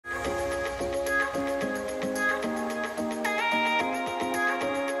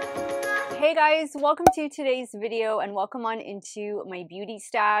Hey guys, welcome to today's video and welcome on into my beauty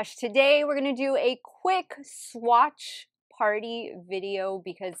stash. Today we're going to do a quick swatch party video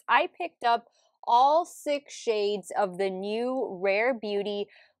because I picked up all 6 shades of the new Rare Beauty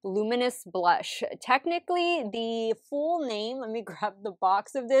Luminous blush. Technically, the full name, let me grab the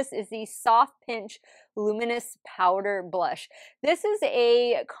box of this, is the Soft Pinch Luminous Powder Blush. This is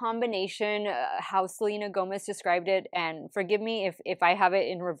a combination, how Selena Gomez described it, and forgive me if I have it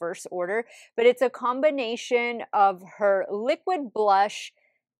in reverse order, but it's a combination of her liquid blush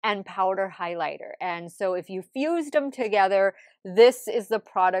and powder highlighter. And so if you fused them together, this is the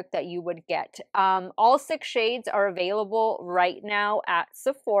product that you would get. All 6 shades are available right now at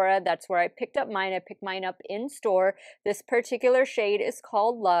Sephora. That's where I picked up mine. I picked mine up in store. This particular shade is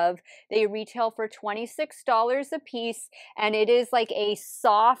called Love. They retail for $26 a piece, and it is like a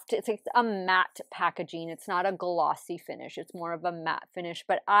soft, it's like a matte packaging. It's not a glossy finish. It's more of a matte finish,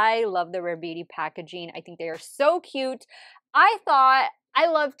 but I love the Rare Beauty packaging. I think they are so cute. I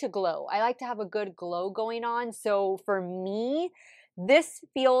love to glow. I like to have a good glow going on. So for me, this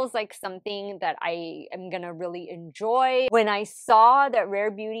feels like something that I am gonna really enjoy. When I saw that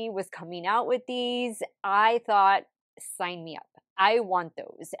Rare Beauty was coming out with these, I thought, sign me up. I want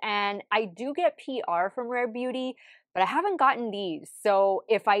those. And I do get PR from Rare Beauty, but I haven't gotten these. So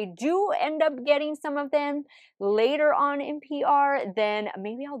if I do end up getting some of them later on in PR, then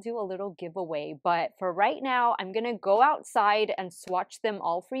maybe I'll do a little giveaway. But for right now, I'm gonna go outside and swatch them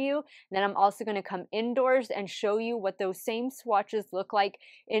all for you. And then I'm also gonna come indoors and show you what those same swatches look like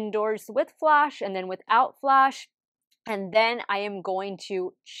indoors with flash and then without flash. And then I am going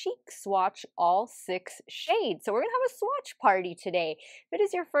to cheek swatch all 6 shades. So we're gonna have a swatch party today. If it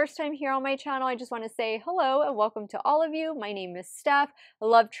is your first time here on my channel, I just wanna say hello and welcome to all of you. My name is Steff. I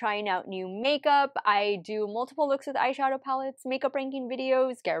love trying out new makeup. I do multiple looks with eyeshadow palettes, makeup ranking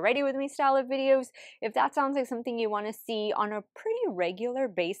videos, get ready with me style of videos. If that sounds like something you wanna see on a pretty regular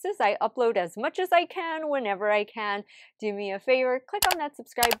basis, I upload as much as I can, whenever I can. Do me a favor, click on that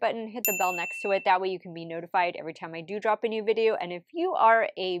subscribe button, hit the bell next to it. That way you can be notified every time I do drop a new video. And if you are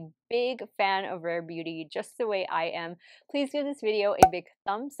a big fan of Rare Beauty, just the way I am, please give this video a big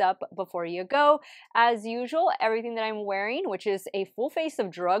thumbs up before you go. As usual, everything that I'm wearing, which is a full face of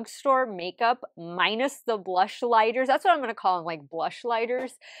drugstore makeup minus the blush lighters, that's what I'm going to call them, like blush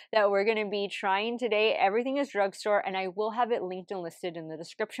lighters, that we're going to be trying today. Everything is drugstore, and I will have it linked and listed in the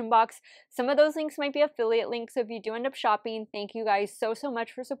description box. Some of those links might be affiliate links, so if you do end up shopping, thank you guys so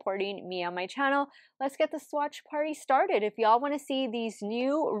much for supporting me on my channel. Let's get the swatch party started. If y'all want to see these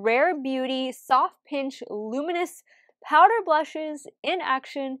new Rare Beauty Soft Pinch Luminous Powder Blushes in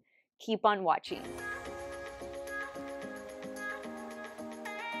action, keep on watching.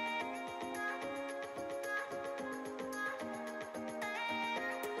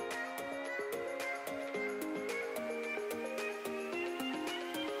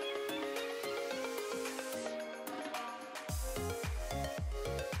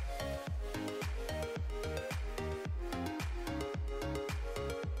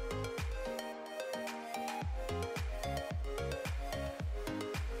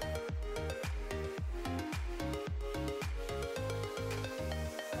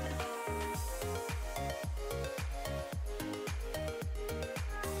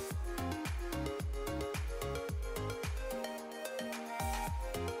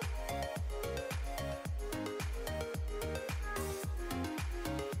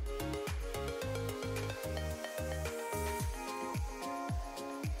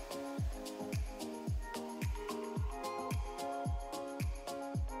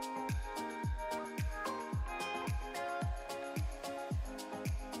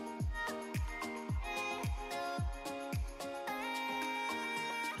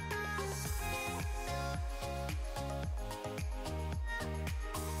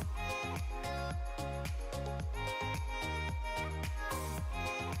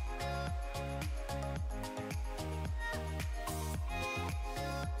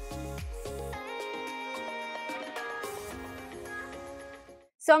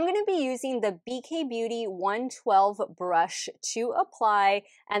 So I'm going to be using the BK Beauty 112 brush to apply,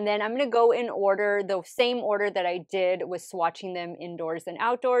 and then I'm going to go in order, the same order that I did with swatching them indoors and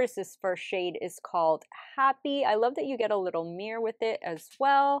outdoors. This first shade is called Happy. I love that you get a little mirror with it as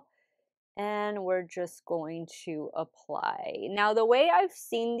well. And we're just going to apply. Now, the way I've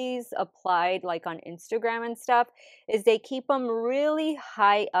seen these applied, like on Instagram and stuff, is they keep them really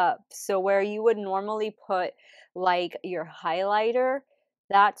high up. So where you would normally put like your highlighter,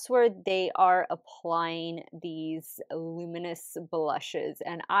 that's where they are applying these luminous blushes.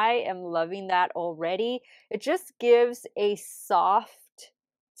 And I am loving that already. It just gives a soft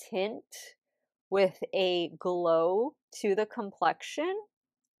tint with a glow to the complexion.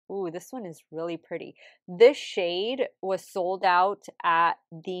 Ooh, this one is really pretty. This shade was sold out at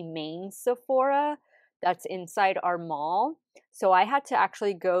the main Sephora that's inside our mall. So I had to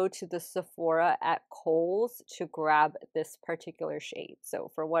actually go to the Sephora at Kohl's to grab this particular shade.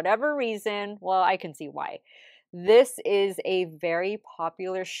 So for whatever reason, well, I can see why. This is a very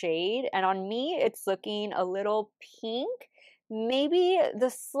popular shade, and on me, it's looking a little pink, maybe the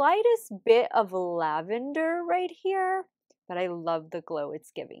slightest bit of lavender right here, but I love the glow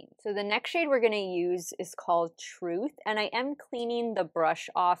it's giving. So the next shade we're going to use is called Truth, and I am cleaning the brush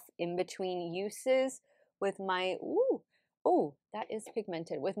off in between uses with my, ooh, that is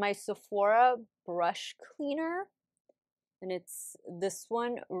pigmented, with my Sephora brush cleaner. And it's this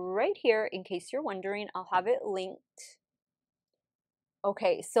one right here, in case you're wondering. I'll have it linked.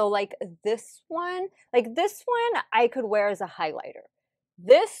 Okay, so like this one I could wear as a highlighter.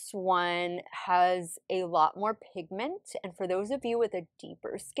 This one has a lot more pigment, and for those of you with a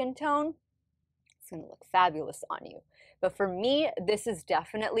deeper skin tone, it's gonna look fabulous on you. But for me, this is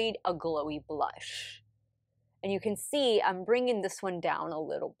definitely a glowy blush. And you can see I'm bringing this one down a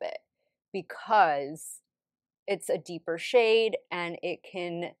little bit because it's a deeper shade and it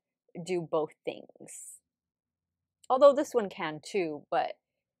can do both things. Although this one can too, but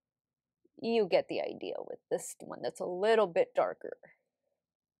you get the idea with this one that's a little bit darker.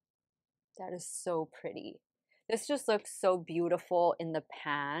 That is so pretty. This just looks so beautiful in the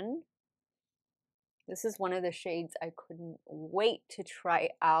pan. This is one of the shades I couldn't wait to try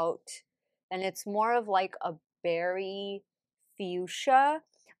out. And it's more of like a berry fuchsia.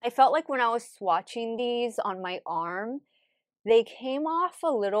 I felt like when I was swatching these on my arm, they came off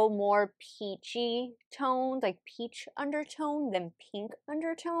a little more peachy toned, like peach undertone than pink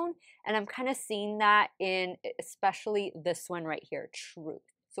undertone. And I'm kind of seeing that in especially this one right here, Truth.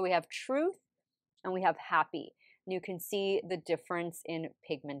 So we have Truth and we have Happy. And you can see the difference in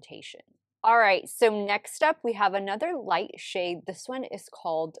pigmentation. All right, so next up we have another light shade. This one is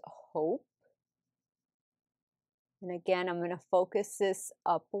called Hope. And again, I'm going to focus this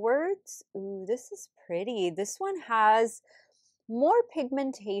upwards. Ooh, this is pretty. This one has more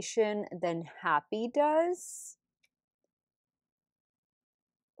pigmentation than Happy does.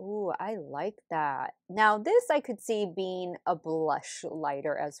 Ooh, I like that. Now this I could see being a blush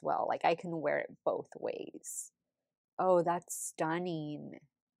lighter as well. Like I can wear it both ways. Oh, that's stunning.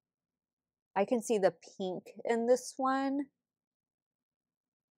 I can see the pink in this one.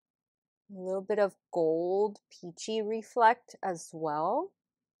 A little bit of gold peachy reflect as well.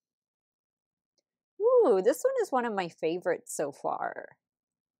 Ooh, this one is one of my favorites so far.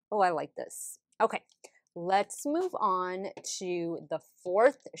 Oh, I like this. Okay, let's move on to the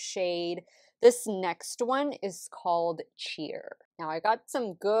fourth shade. This next one is called Cheer. Now I got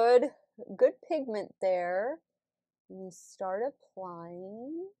some good pigment there. Let me start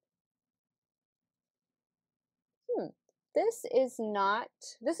applying. This is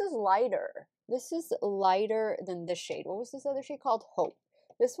lighter. This is lighter than this shade. What was this other shade called? Hope.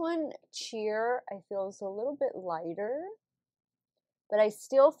 This one, Cheer, I feel is a little bit lighter, but I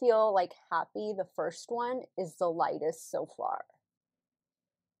still feel like Happy, the first one, is the lightest so far.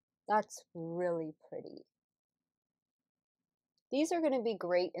 That's really pretty. These are going to be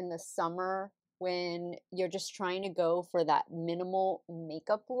great in the summer when you're just trying to go for that minimal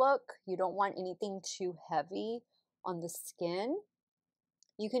makeup look. You don't want anything too heavy on the skin.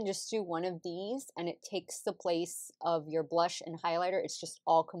 You can just do one of these and it takes the place of your blush and highlighter. It's just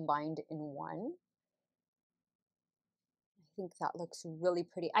all combined in one. I think that looks really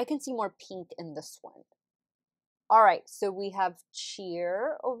pretty. I can see more pink in this one. All right, so we have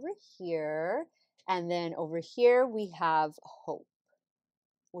Cheer over here, and then over here we have Hope.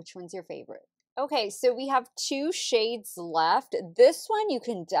 Which one's your favorite? Okay, so we have two shades left. This one you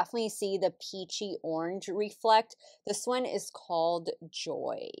can definitely see the peachy orange reflect. This one is called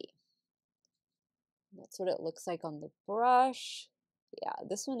Joy. That's what it looks like on the brush. Yeah,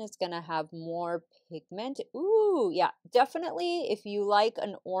 this one is gonna have more pigment. Ooh, yeah, definitely if you like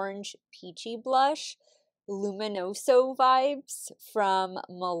an orange peachy blush, Luminoso vibes from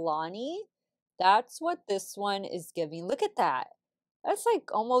Milani, that's what this one is giving. Look at that. That's like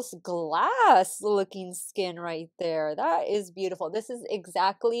almost glass looking skin right there. That is beautiful. This is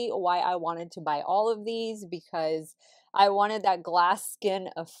exactly why I wanted to buy all of these, because I wanted that glass skin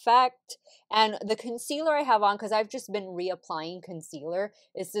effect. And the concealer I have on, because I've just been reapplying concealer,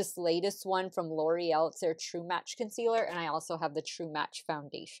 is this latest one from L'Oreal. It's their True Match concealer. And I also have the True Match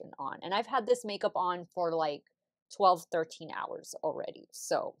foundation on. And I've had this makeup on for like 12, 13 hours already.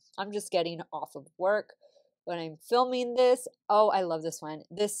 So I'm just getting off of work. when I'm filming this. Oh, I love this one.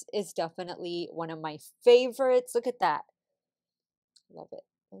 This is definitely one of my favorites. Look at that. Love it.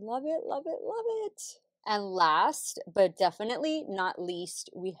 Love it, love it, love it. And last, but definitely not least,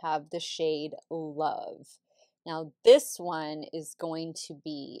 we have the shade Love. Now, this one is going to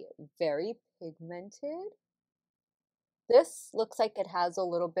be very pigmented. This looks like it has a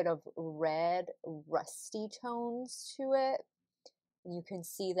little bit of red, rusty tones to it. And you can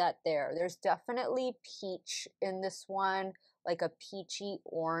see that there. There's definitely peach in this one, like a peachy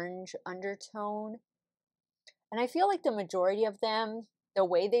orange undertone. And I feel like the majority of them, the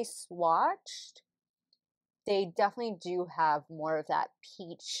way they swatched, they definitely do have more of that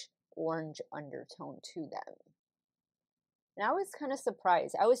peach orange undertone to them. And I was kind of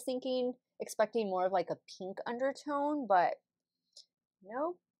surprised. I was expecting more of like a pink undertone, but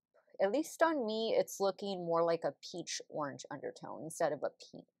nope. At least on me, it's looking more like a peach orange undertone instead of a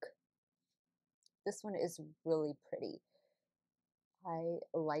pink. This one is really pretty. I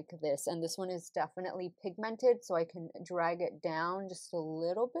like this, and this one is definitely pigmented, so I can drag it down just a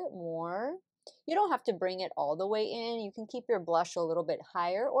little bit more. You don't have to bring it all the way in. You can keep your blush a little bit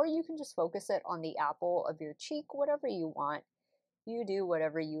higher, or you can just focus it on the apple of your cheek, whatever you want. You do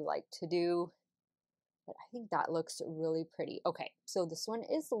whatever you like to do, but I think that looks really pretty. Okay, so this one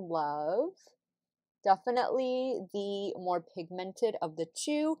is Love. Definitely the more pigmented of the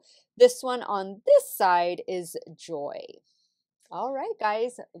two. This one on this side is Joy. All right,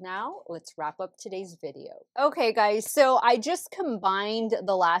 guys, now let's wrap up today's video. Okay, guys, so I just combined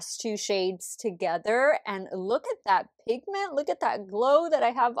the last two shades together, and look at that pigment. Look at that glow that I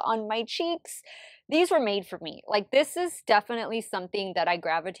have on my cheeks. These were made for me. Like, this is definitely something that I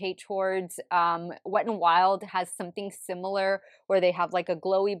gravitate towards. Wet n Wild has something similar where they have like a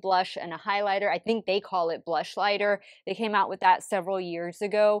glowy blush and a highlighter. I think they call it blush lighter. They came out with that several years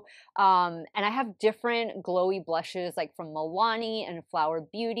ago. And I have different glowy blushes like from Milani and Flower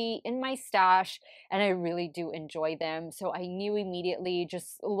Beauty in my stash, and I really do enjoy them. So I knew immediately,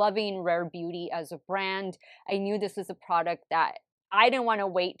 just loving Rare Beauty as a brand, I knew this was a product that I didn't want to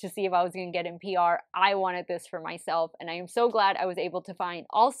wait to see if I was going to get in PR. I wanted this for myself, and I am so glad I was able to find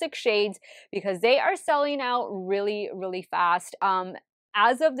all 6 shades because they are selling out really, really fast.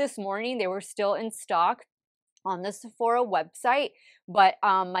 As of this morning, they were still in stock on the Sephora website, but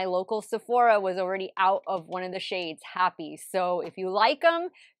my local Sephora was already out of one of the shades, Happy. So if you like them,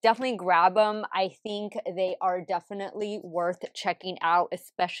 definitely grab them. I think they are definitely worth checking out,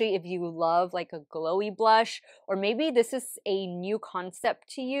 especially if you love like a glowy blush, or maybe this is a new concept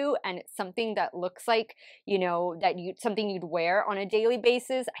to you and it's something that looks like, you know, something you'd wear on a daily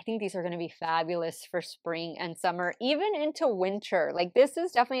basis. I think these are going to be fabulous for spring and summer, even into winter. Like, this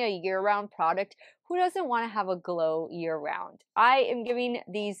is definitely a year-round product. Who doesn't want to have a glow year-round? I am giving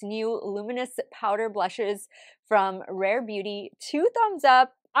these new Luminous powder blushes from Rare Beauty 2 thumbs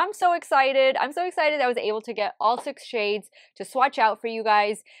up. I'm so excited. I'm so excited I was able to get all 6 shades to swatch out for you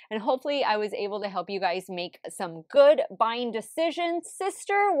guys. And hopefully I was able to help you guys make some good buying decisions.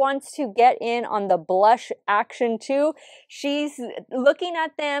 Sister wants to get in on the blush action too. She's looking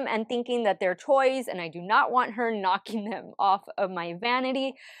at them and thinking that they're toys, and I do not want her knocking them off of my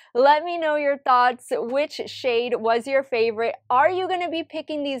vanity. Let me know your thoughts. Which shade was your favorite? Are you going to be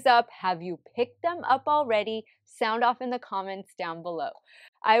picking these up? Have you picked them up already? Sound off in the comments down below.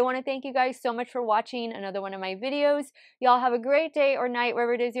 I want to thank you guys so much for watching another one of my videos. Y'all have a great day or night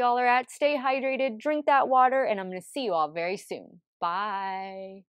wherever it is y'all are at. Stay hydrated, drink that water, and I'm going to see you all very soon. Bye.